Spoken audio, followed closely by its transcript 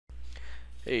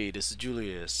Hey, this is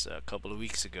Julius. A couple of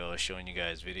weeks ago, I was showing you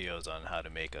guys videos on how to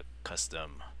make a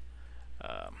custom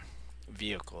um,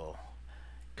 vehicle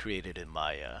created in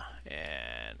Maya,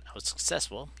 and I was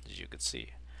successful, as you could see.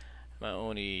 My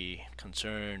only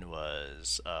concern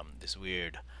was this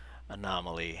weird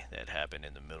anomaly that happened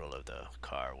in the middle of the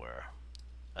car where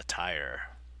a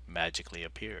tire magically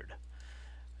appeared,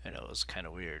 and it was kind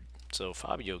of weird. So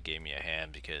Fabio gave me a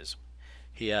hand because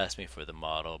he asked me for the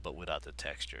model but without the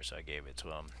texture, so I gave it to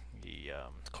him. He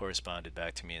corresponded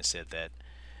back to me and said that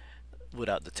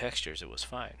without the textures it was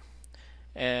fine.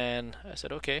 And I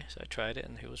said okay, so I tried it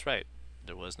and he was right.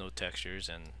 There was no textures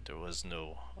and there was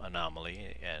no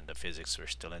anomaly and the physics were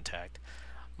still intact.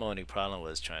 My only problem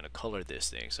was trying to color this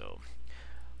thing. So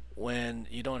when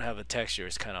you don't have a texture,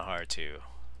 it's kind of hard to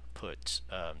put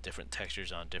different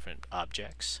textures on different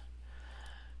objects.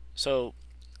 So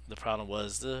the problem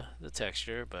was the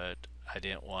texture, but I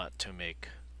didn't want to make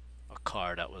a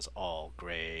car that was all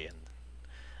gray and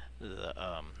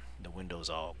the windows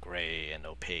all gray and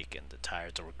opaque and the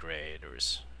tires were gray. There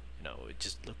was, it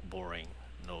just looked boring.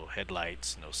 No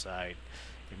headlights, no side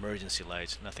emergency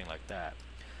lights, nothing like that.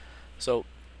 So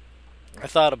I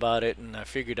thought about it and I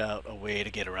figured out a way to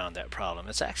get around that problem.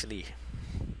 It's actually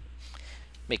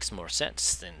makes more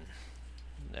sense than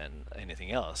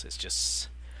anything else. It's just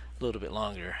a little bit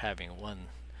longer having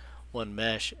one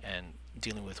mesh and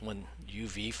dealing with one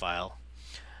UV file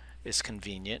is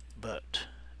convenient, but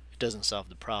it doesn't solve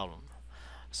the problem.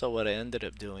 So what I ended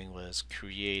up doing was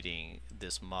creating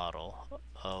this model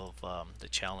of the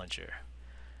Challenger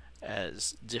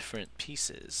as different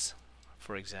pieces.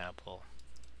 For example,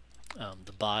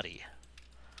 the body.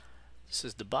 This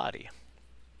is the body,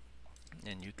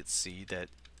 and you could see that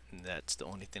that's the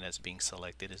only thing that's being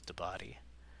selected is the body.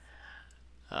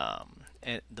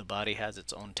 And the body has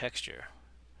its own texture.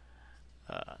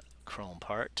 Chrome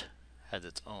part has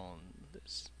its own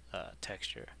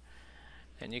texture,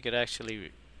 and you could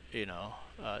actually, you know,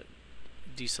 uh,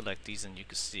 deselect these, and you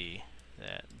can see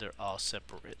that they're all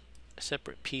separate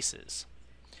pieces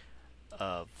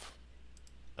of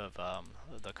of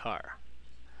the car.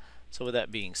 So with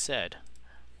that being said,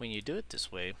 when you do it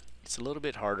this way, it's a little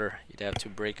bit harder. You'd have to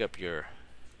break up your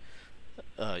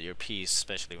piece,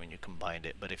 especially when you combined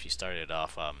it. But if you started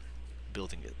off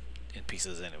building it in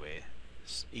pieces anyway,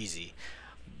 it's easy.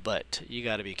 But you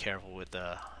got to be careful with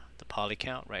the poly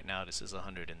count. Right now, this is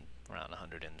 100 and around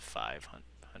 105,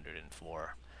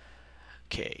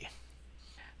 104K.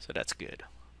 So that's good.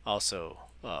 Also,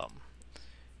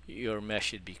 your mesh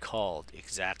should be called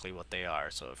exactly what they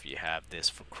are. So if you have this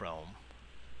for Chrome,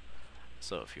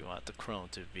 so if you want the Chrome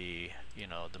to be,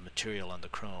 the material on the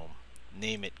Chrome,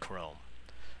 name it Chrome.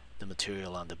 The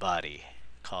material on the body,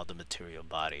 called the material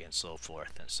body, and so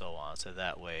forth and so on. So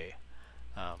that way,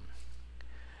 um,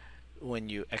 when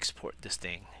you export this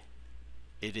thing,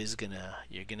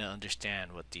 you're gonna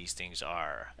understand what these things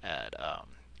are at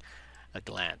a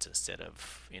glance instead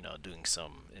of doing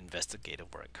some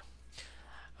investigative work.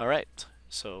 All right.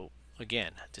 So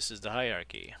again, this is the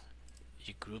hierarchy.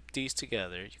 You group these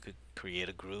together. You could create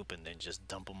a group and then just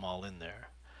dump them all in there.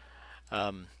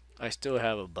 Um, I still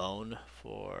have a bone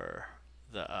for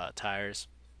the tires.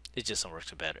 It just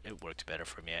works better. It worked better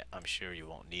for me. I'm sure you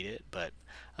won't need it, but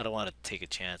I don't want to take a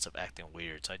chance of acting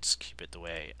weird, so I just keep it the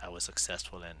way I was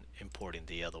successful in importing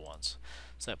the other ones.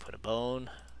 So I put a bone,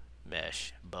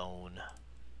 mesh, bone,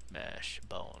 mesh,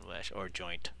 or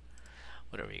joint,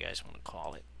 whatever you guys want to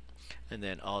call it. And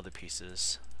then all the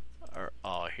pieces are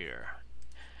all here,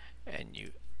 and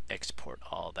you export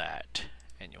all that,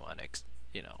 and you want to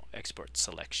export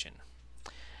selection.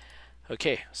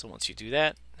 Okay, so once you do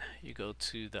that, you go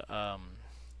to the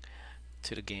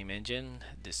game engine.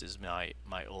 This is my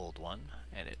old one,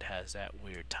 and it has that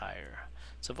weird tire.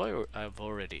 So I've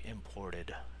already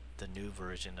imported the new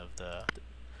version of the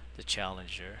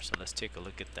Challenger. So let's take a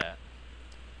look at that.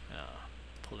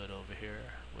 Pull it over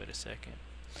here. Wait a second,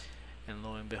 and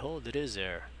lo and behold, it is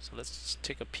there. So let's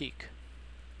take a peek,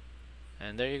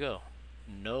 and there you go.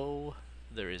 No,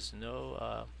 there is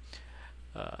no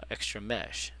extra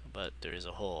mesh, but there is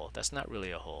a hole. That's not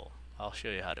really a hole. I'll show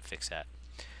you how to fix that.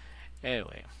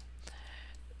 Anyway,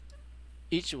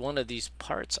 each one of these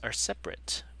parts are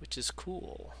separate, which is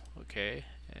cool. Okay,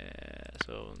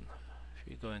 so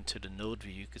if you go into the node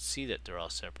view, you could see that they're all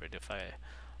separate. If I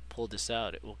pull this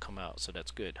out, it will come out, so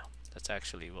that's good. That's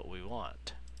actually what we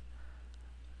want.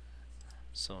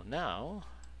 So now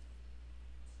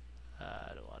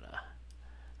I don't want to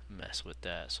mess with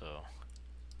that, so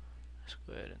let's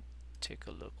go ahead and take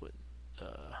a look with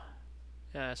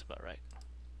yeah, that's about right.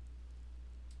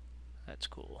 That's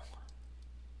cool.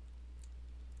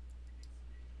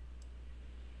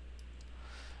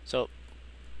 So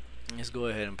let's go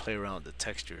ahead and play around with the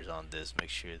textures on this, make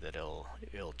sure that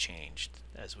it'll change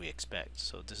as we expect.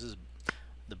 So this is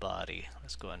the body.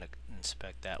 Let's go and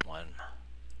inspect that one,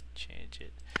 change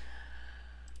it.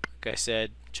 Like I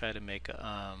said, try to make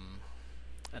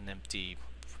an empty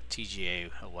TGA,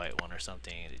 a white one or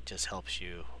something. It just helps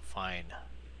you find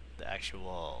the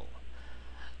actual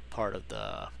part of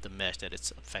the mesh that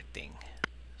it's affecting.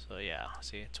 So yeah,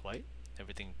 see, it's white.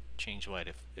 Everything changed white.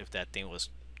 If that thing was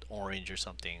orange or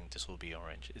something, this will be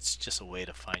orange. It's just a way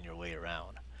to find your way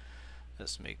around.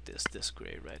 Let's make this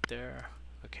gray right there.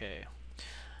 Okay.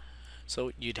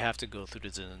 So you'd have to go through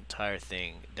this entire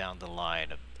thing down the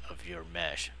line of your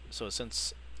mesh. So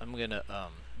since I'm gonna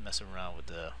mess around with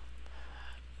the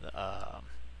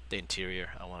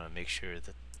interior, I want to make sure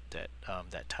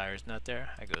that tire's not there.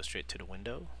 I go straight to the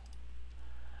window,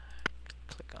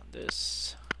 click on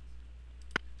this,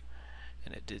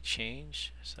 and it did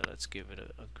change. So let's give it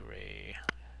a gray,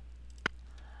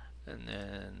 and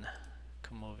then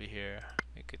come over here,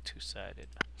 make it two-sided.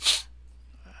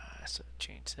 So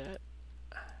change that,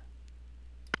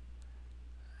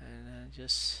 and then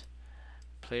just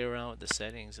play around with the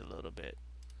settings a little bit.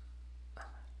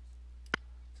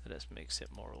 So this makes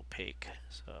it more opaque.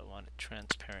 So I want it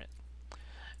transparent.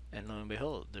 And lo and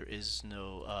behold, there is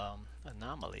no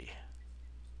anomaly.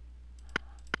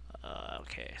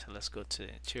 Okay, so let's go to the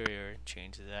interior and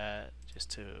change that just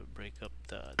to break up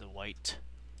the white.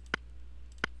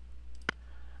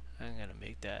 I'm gonna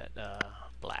make that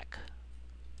black,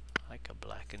 like a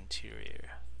black interior.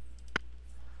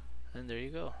 And there you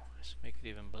go. Let's make it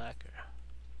even blacker.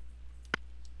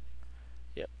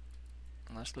 Yep,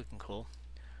 that's looking cool.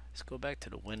 Let's go back to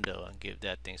the window and give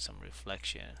that thing some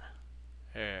reflection.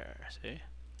 There, see?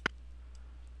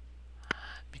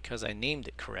 Because I named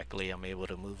it correctly, I'm able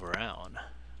to move around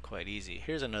quite easy.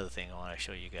 Here's another thing I want to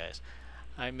show you guys.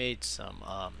 I made some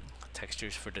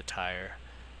textures for the tire.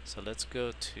 So let's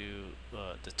go to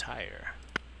the tire,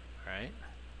 right?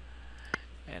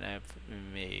 And I've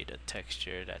made a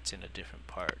texture that's in a different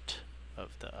part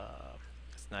of the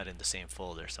it's not in the same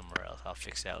folder, somewhere else. I'll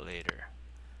fix that later.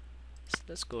 So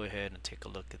let's go ahead and take a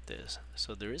look at this.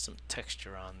 So there is some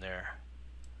texture on there,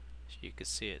 so you can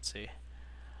see it, see?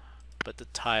 But the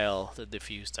tile, the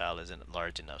diffuse tile, isn't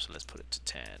large enough, so let's put it to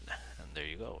 10. And there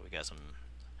you go, we got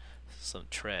some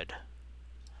tread.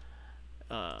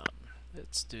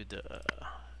 Let's do the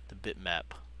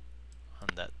bitmap on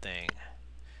that thing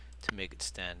to make it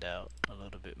stand out a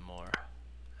little bit more.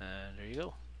 And there you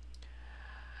go.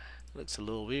 Looks a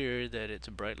little weird that it's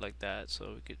bright like that,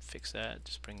 so we could fix that,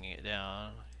 just bringing it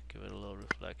down, give it a little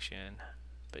reflection.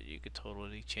 But you could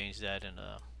totally change that in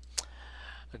a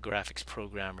graphics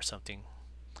program or something.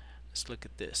 Let's look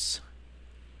at this.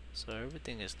 So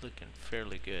everything is looking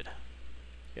fairly good.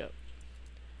 Yep.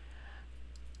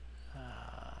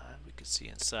 We can see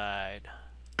inside.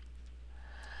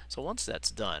 So once that's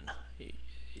done,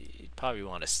 you'd probably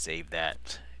want to save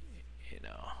that. You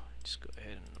know, just go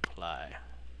ahead and apply.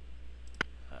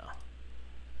 Well,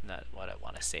 not what I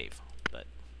want to save, but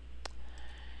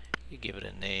you give it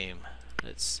a name.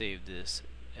 Let's save this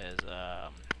as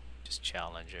just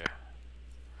Challenger.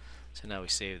 So now we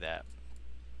save that.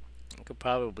 I could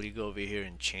probably go over here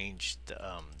and change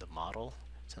the model.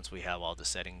 Since we have all the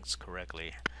settings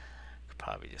correctly, I could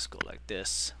probably just go like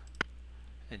this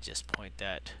and just point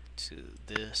that to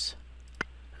this,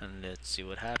 and let's see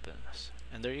what happens.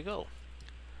 And there you go.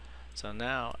 So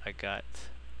now I got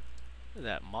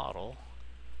that model,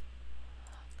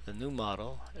 the new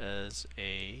model, as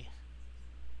a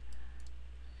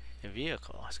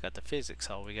vehicle. It's got the physics.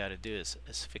 All we got to do is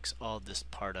fix all this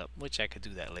part up, which I could do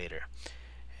that later.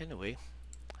 Anyway,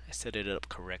 I set it up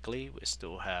correctly. We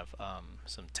still have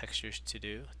some textures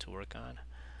to work on,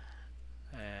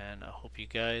 and I hope you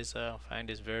guys find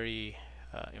this very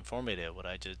informative what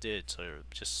I just did. So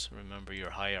just remember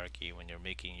your hierarchy when you're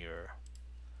making your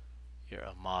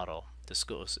model.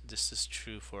 This is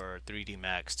true for 3D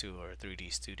Max too, or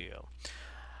 3D Studio.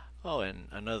 Oh, and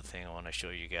another thing I want to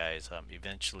show you guys,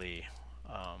 eventually,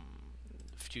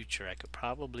 future, I could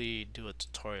probably do a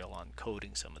tutorial on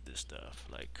coding some of this stuff.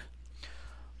 Like,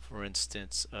 for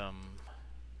instance,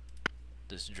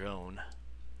 this drone,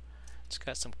 it's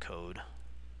got some code.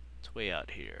 It's way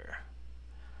out here.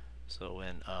 So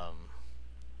when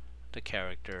the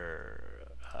character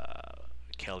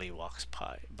Kelly walks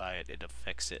by it, it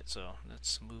affects it. So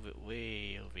let's move it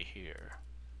way over here.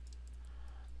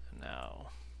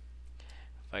 Now,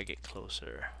 if I get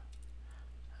closer,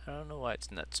 I don't know why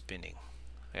it's not spinning.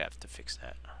 I have to fix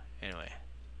that. Anyway,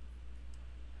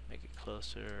 make it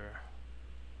closer.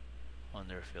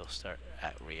 Wonder if it'll start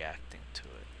reacting to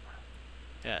it.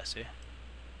 Yeah, see?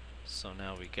 So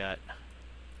now we got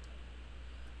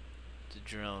the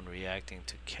drone reacting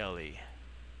to Kelly.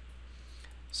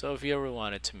 So if you ever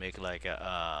wanted to make like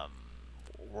a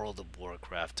World of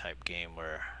Warcraft type game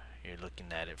where you're looking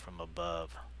at it from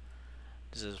above,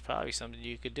 this is probably something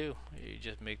you could do. You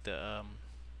just make the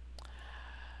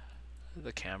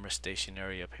camera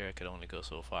stationary up here. It could only go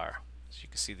so far, so you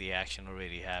can see the action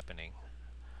already happening.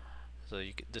 So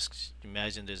you could just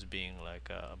imagine this being like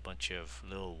a bunch of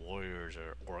little warriors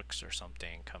or orcs or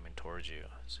something coming towards you.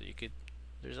 So you could,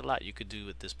 there's a lot you could do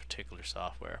with this particular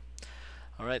software.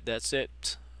 Alright, that's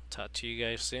it. Talk to you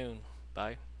guys soon.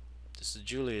 Bye. This is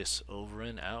Julius, over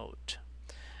and out.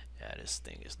 Yeah, this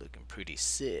thing is looking pretty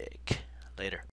sick. Later.